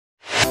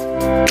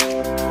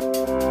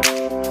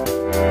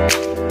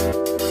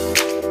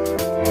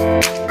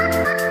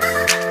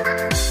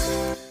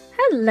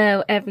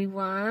Hello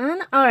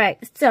everyone.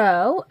 Alright,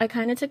 so I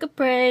kind of took a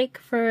break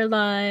for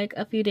like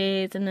a few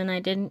days and then I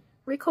didn't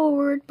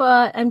record,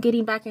 but I'm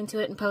getting back into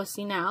it and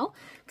posting now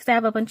because I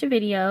have a bunch of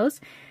videos.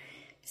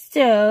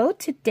 So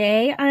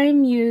today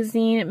I'm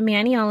using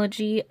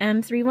Maniology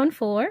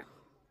M314.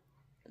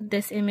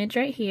 This image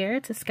right here.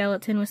 It's a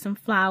skeleton with some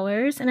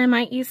flowers, and I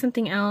might use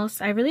something else.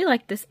 I really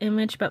like this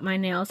image, but my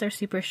nails are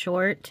super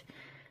short,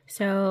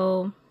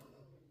 so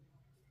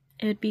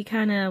it would be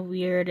kind of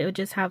weird. It would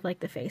just have like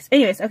the face.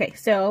 Anyways, okay,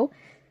 so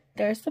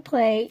there's the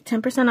plate.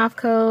 10% off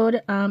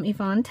code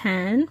Yvonne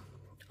 10.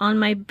 On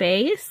my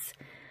base,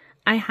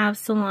 I have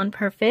Salon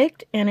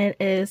Perfect, and it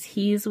is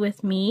He's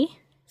With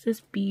Me. It's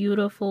this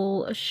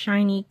beautiful,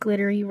 shiny,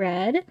 glittery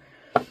red.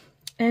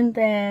 And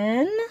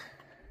then,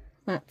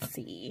 let's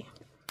see.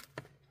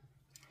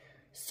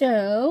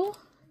 So,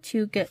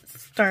 to get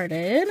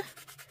started,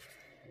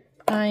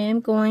 I am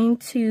going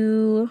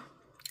to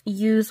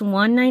use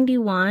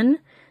 191.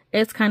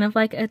 It's kind of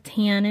like a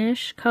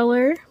tannish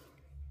color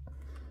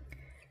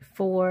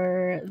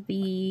for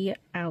the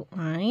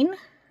outline.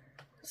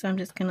 So I'm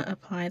just going to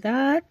apply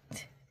that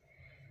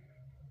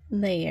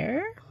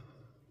there.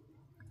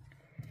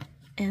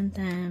 And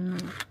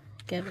then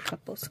give a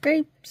couple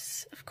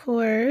scrapes, of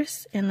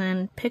course, and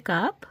then pick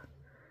up.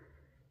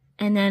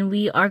 And then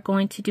we are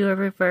going to do a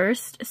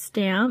reversed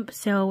stamp.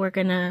 So we're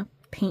going to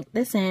paint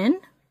this in.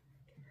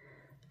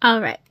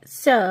 Alright,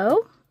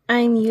 so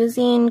I'm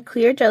using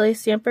clear jelly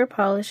stamper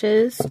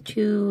polishes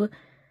to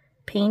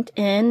paint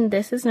in.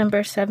 This is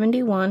number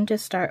 71 to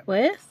start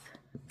with.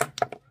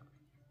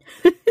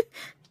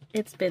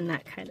 It's been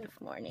that kind of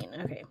morning.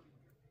 Okay.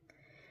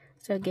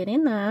 So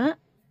getting that.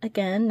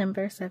 Again,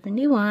 number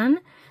 71.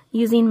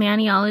 Using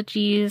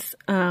Maniology's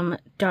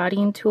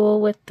dotting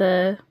tool with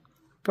the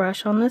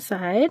brush on the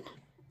side.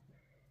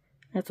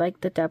 That's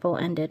like the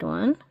double-ended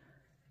one.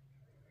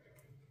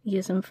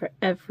 Use them for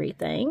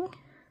everything.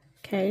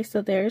 Okay,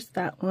 so there's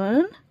that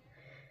one.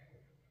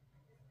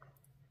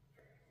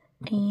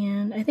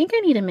 And I think I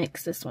need to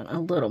mix this one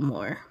a little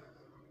more.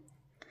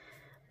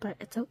 But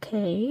it's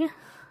okay.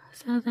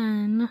 So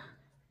then,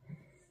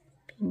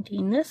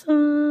 painting this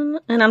one.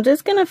 And I'm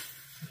just going to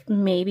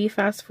maybe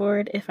fast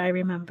forward if I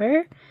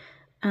remember.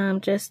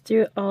 Just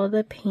through all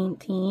the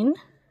painting.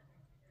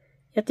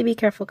 You have to be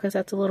careful because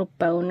that's a little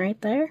bone right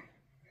there.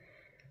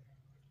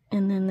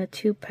 And then the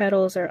two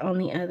petals are on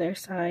the other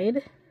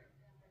side.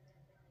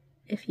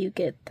 If you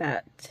get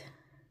that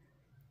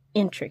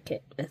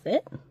intricate with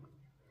it.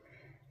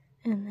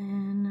 And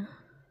then,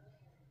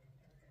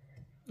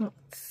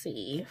 let's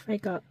see if I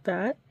got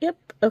that.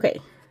 Yep,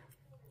 okay.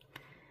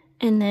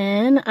 And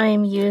then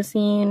I'm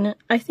using,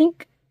 I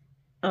think,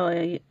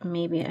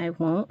 maybe I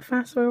won't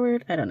fast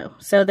forward. I don't know.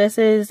 So this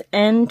is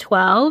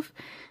N12.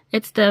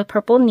 It's the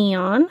purple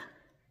neon.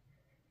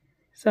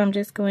 So I'm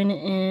just going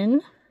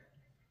in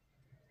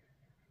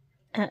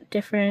at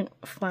different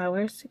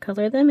flowers to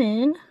color them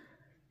in.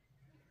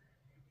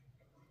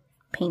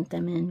 Paint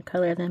them in,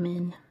 color them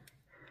in.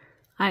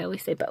 I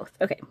always say both.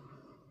 Okay.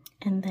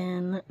 And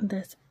then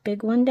this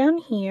big one down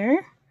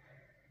here.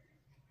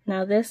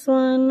 Now this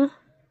one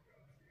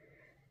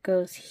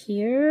goes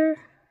here.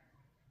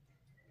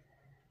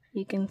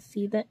 You can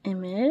see the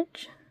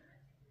image.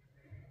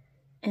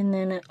 And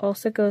then it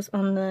also goes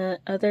on the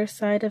other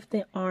side of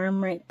the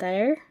arm right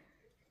there.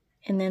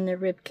 And then the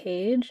rib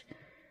cage.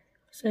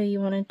 So you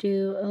want to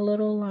do a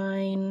little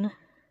line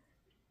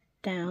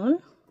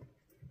down.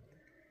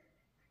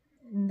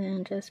 And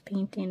then just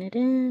painting it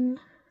in.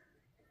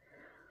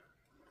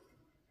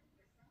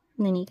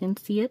 And then you can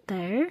see it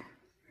there.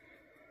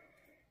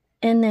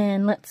 And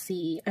then, let's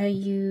see, I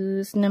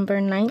use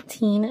number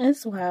 19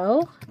 as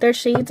well. There's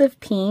shades of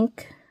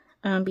pink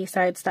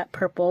besides that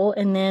purple.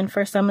 And then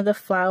for some of the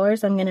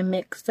flowers, I'm going to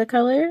mix the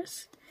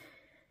colors.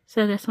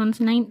 So this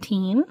one's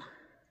 19.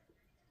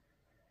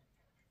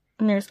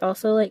 And there's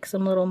also like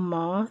some little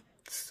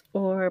moths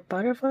or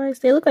butterflies.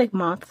 They look like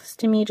moths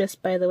to me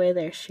just by the way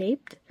they're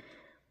shaped.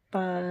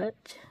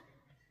 But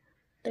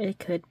they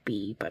could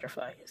be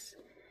butterflies.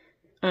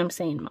 I'm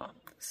saying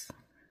moths.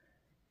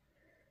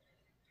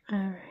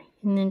 Alright,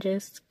 and then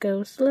just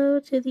go slow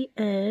to the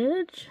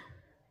edge.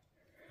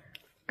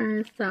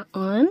 Or that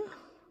one.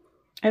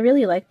 I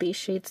really like these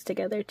shades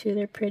together too,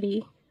 they're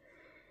pretty.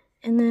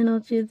 And then I'll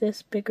do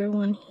this bigger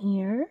one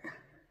here.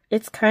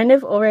 It's kind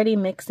of already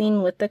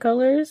mixing with the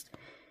colors,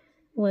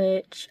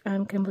 which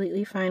I'm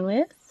completely fine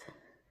with.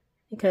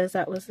 Because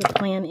that was the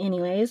plan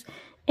anyways.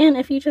 And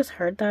if you just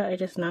heard that, I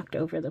just knocked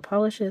over the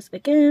polishes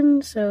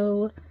again,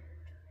 so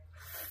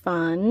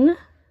fun.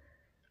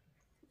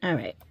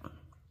 Alright.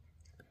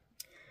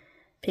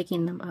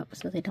 Picking them up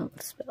so they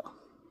don't spill.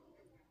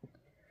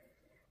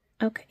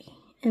 Okay,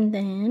 and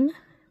then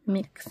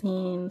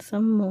mixing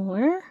some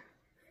more.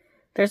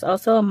 There's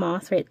also a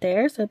moth right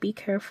there, so be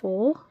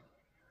careful.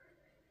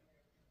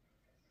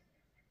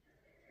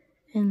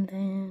 And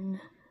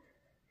then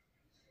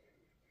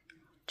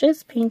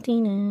just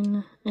painting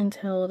in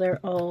until they're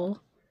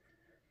all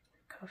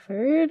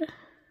covered.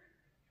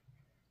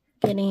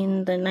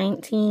 Getting the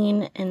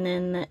 19 and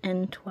then the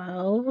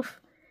N12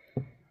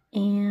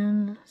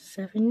 and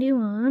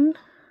 71.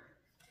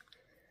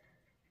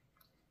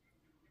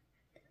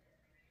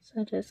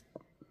 So just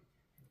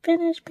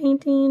finish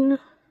painting.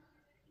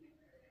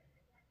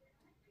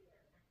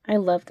 I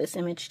love this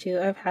image too.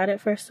 I've had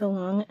it for so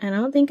long and I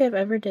don't think I've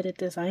ever did a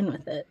design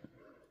with it.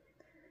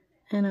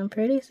 And I'm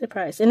pretty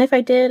surprised. And if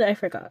I did, I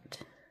forgot.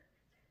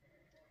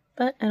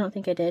 But I don't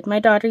think I did. My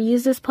daughter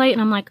used this plate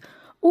and I'm like,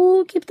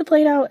 oh, keep the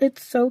plate out.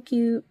 It's so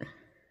cute.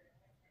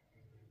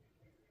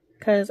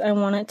 Because I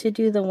wanted to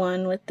do the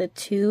one with the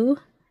 2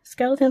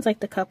 skeletons, like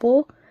the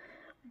couple.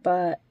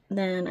 But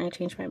then I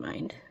changed my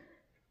mind.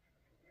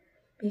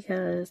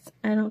 Because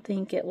I don't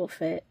think it will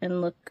fit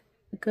and look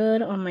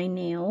good on my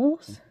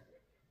nails.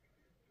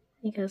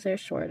 Because they're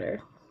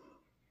shorter.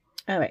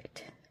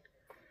 Alright.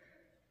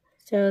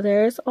 So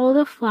there's all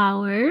the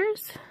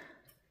flowers.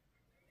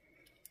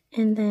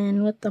 And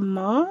then with the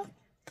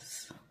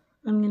moths,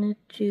 I'm going to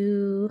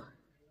do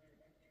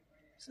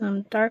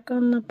some dark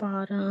on the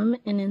bottom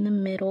and in the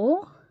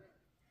middle.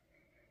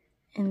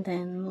 And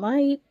then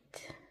light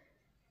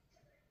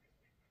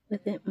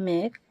with it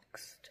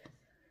mixed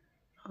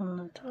on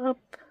the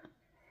top.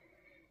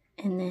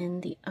 And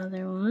then the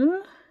other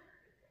one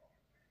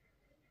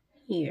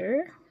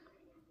here.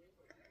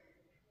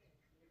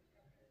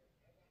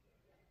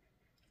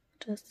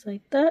 Just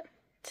like that.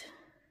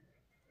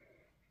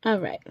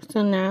 Alright,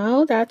 so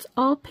now that's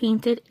all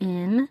painted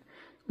in.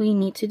 We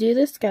need to do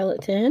the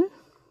skeleton.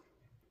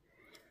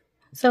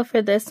 So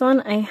for this one,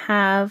 I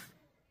have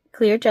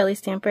clear jelly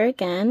stamper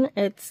again.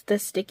 It's the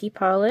sticky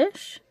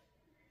polish.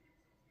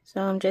 So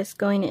I'm just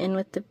going in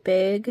with the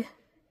big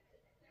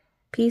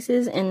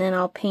pieces and then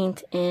I'll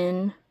paint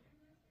in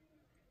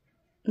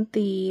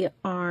the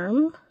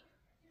arm.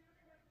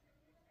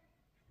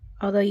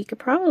 Although you could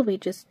probably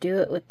just do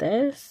it with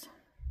this,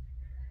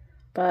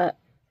 but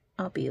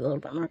I'll be a little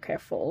bit more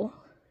careful.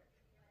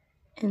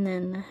 And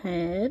then the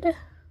head,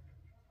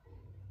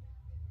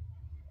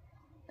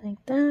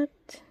 like that.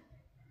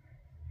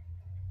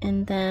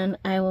 And then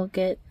I will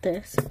get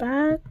this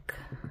back,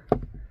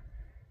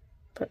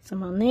 put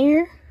some on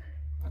there,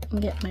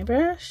 and get my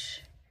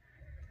brush,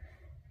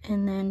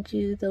 and then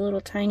do the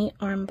little tiny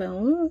arm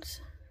bones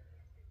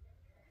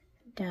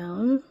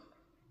down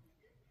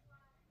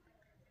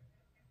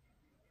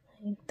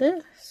like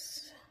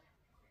this.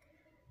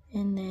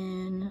 And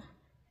then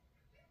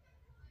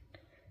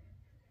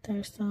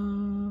there's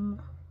one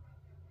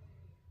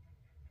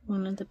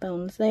of the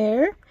bones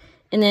there.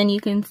 And then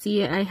you can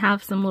see I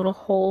have some little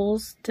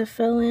holes to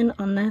fill in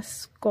on this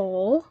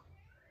skull.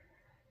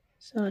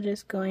 So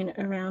just going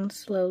around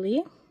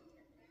slowly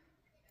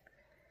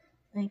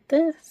like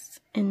this.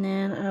 And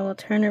then I will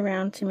turn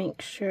around to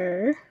make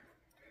sure.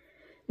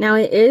 Now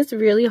it is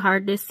really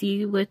hard to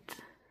see with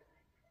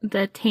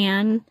the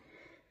tan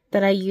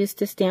that I used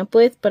to stamp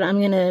with, but I'm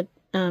going to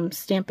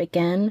stamp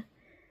again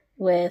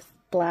with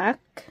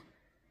black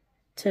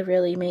to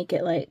really make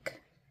it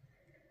like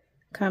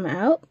come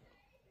out.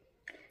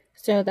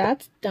 So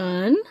that's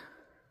done.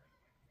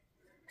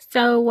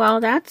 So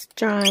while that's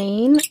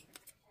drying,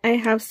 I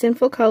have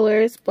Sinful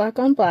Colors black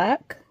on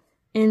black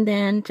and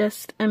then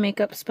just a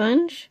makeup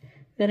sponge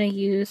that I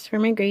use for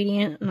my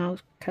gradient, and I'll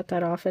cut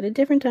that off at a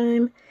different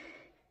time.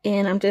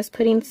 And I'm just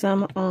putting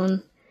some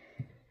on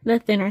the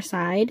thinner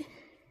side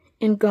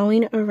and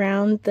going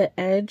around the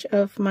edge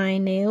of my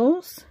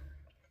nails.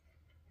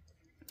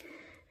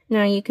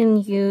 Now you can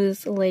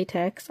use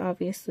latex,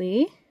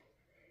 obviously.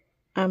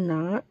 I'm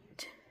not.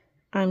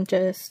 I'm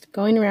just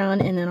going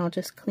around and then I'll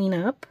just clean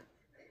up.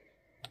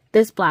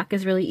 This black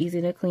is really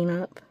easy to clean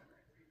up.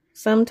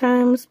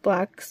 Sometimes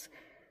blacks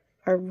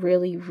are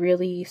really,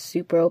 really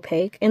super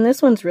opaque. And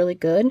this one's really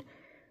good.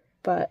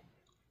 But,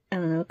 I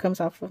don't know, it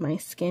comes off of my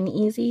skin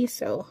easy.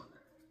 So,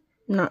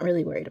 I'm not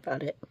really worried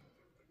about it.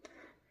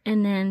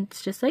 And then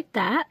it's just like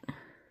that.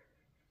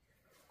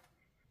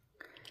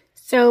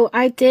 So,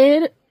 I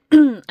did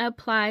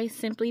apply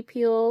Simply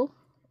Peel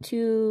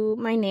to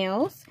my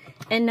nails,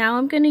 and now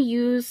I'm going to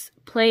use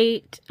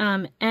plate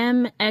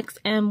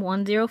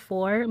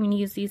MXM104. I'm going to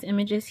use these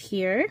images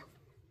here,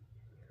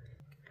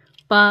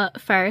 but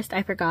first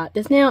I forgot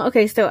this nail.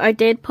 Okay, so I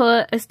did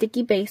put a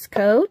sticky base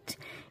coat,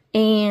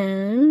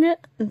 and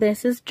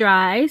this is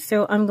dry,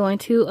 so I'm going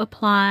to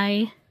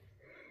apply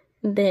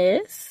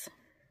this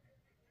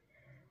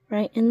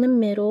right in the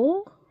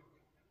middle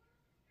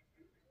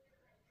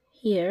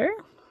here.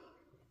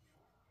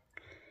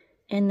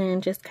 And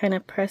then just kind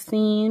of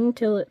pressing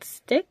till it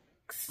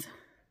sticks.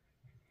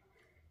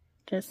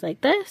 Just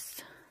like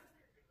this.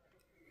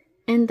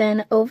 And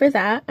then over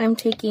that, I'm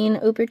taking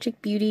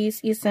Chic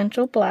Beauty's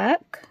Essential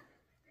Black.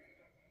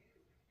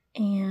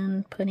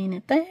 And putting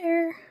it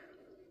there.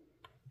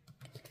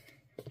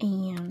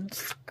 And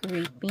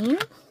scraping.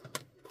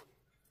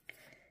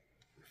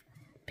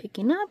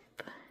 Picking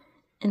up.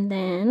 And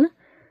then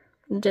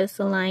just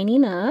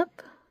lining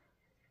up.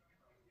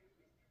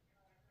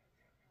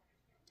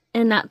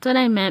 And that's what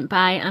I meant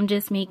by I'm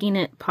just making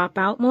it pop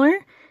out more,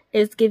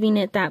 is giving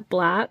it that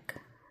black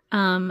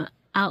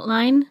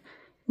outline.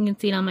 You can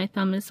see it on my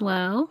thumb as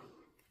well.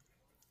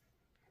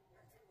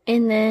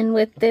 And then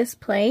with this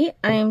plate,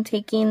 I am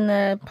taking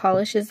the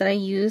polishes that I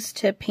used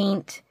to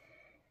paint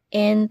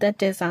in the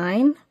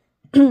design.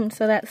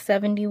 So that's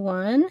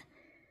 71,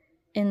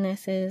 and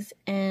this is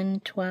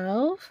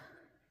N12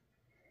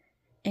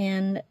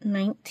 and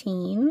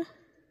 19.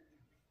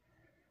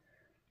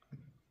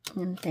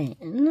 And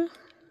then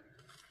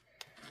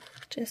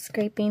just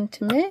scraping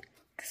to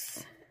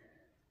mix,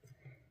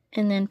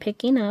 and then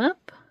picking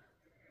up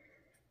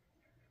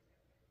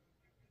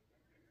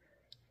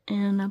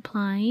and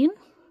applying,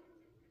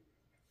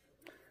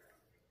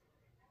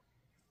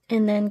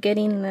 and then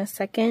getting the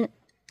second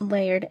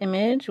layered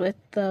image with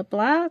the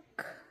black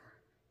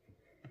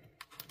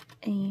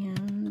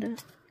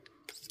and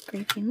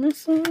scraping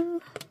this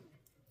one.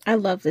 I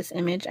love this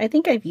image. I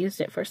think I've used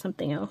it for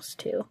something else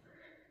too,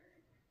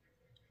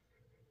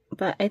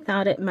 but I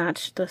thought it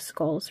matched the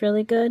skulls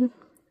really good.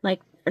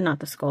 Like, or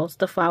not the skulls,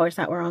 the flowers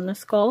that were on the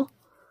skull.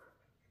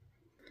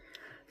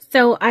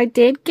 So I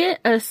did get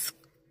a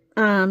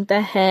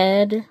the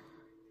head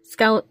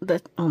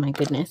oh my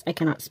goodness, I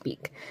cannot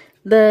speak.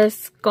 The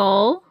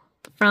skull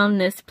from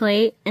this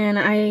plate, and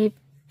I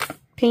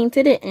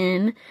painted it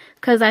in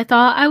because I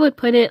thought I would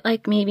put it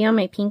like maybe on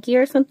my pinky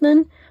or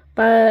something,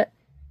 but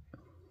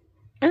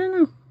I don't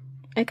know.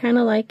 I kind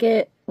of like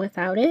it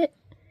without it,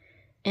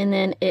 and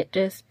then it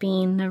just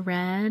being the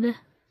red,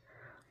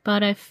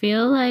 but I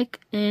feel like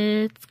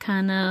it's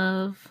kind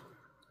of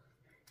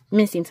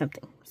missing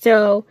something.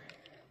 So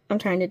I'm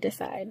trying to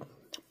decide.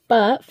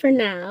 But for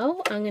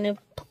now, I'm going to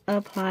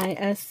apply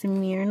a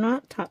smear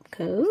knot top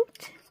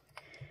coat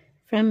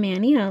from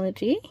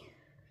Maniology.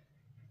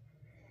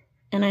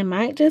 And I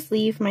might just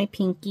leave my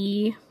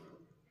pinky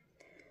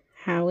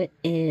how it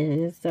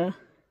is.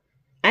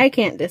 I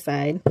can't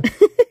decide.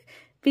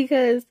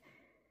 Because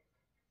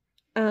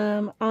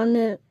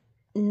on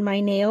my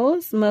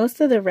nails,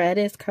 most of the red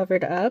is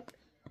covered up.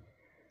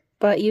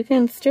 But you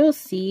can still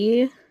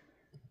see.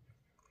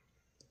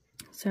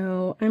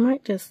 So I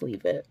might just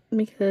leave it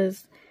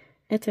because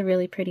it's a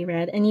really pretty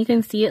red, and you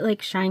can see it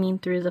like shining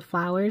through the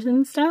flowers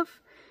and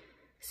stuff.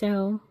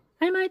 So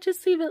I might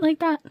just leave it like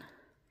that.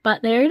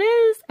 But there it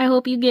is. I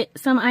hope you get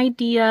some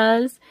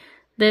ideas.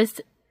 This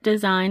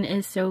design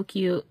is so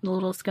cute. The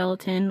little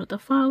skeleton with the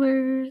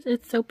flowers.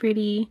 It's so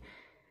pretty.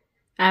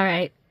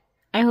 Alright.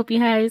 I hope you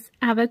guys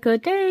have a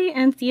good day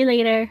and see you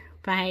later.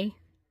 Bye.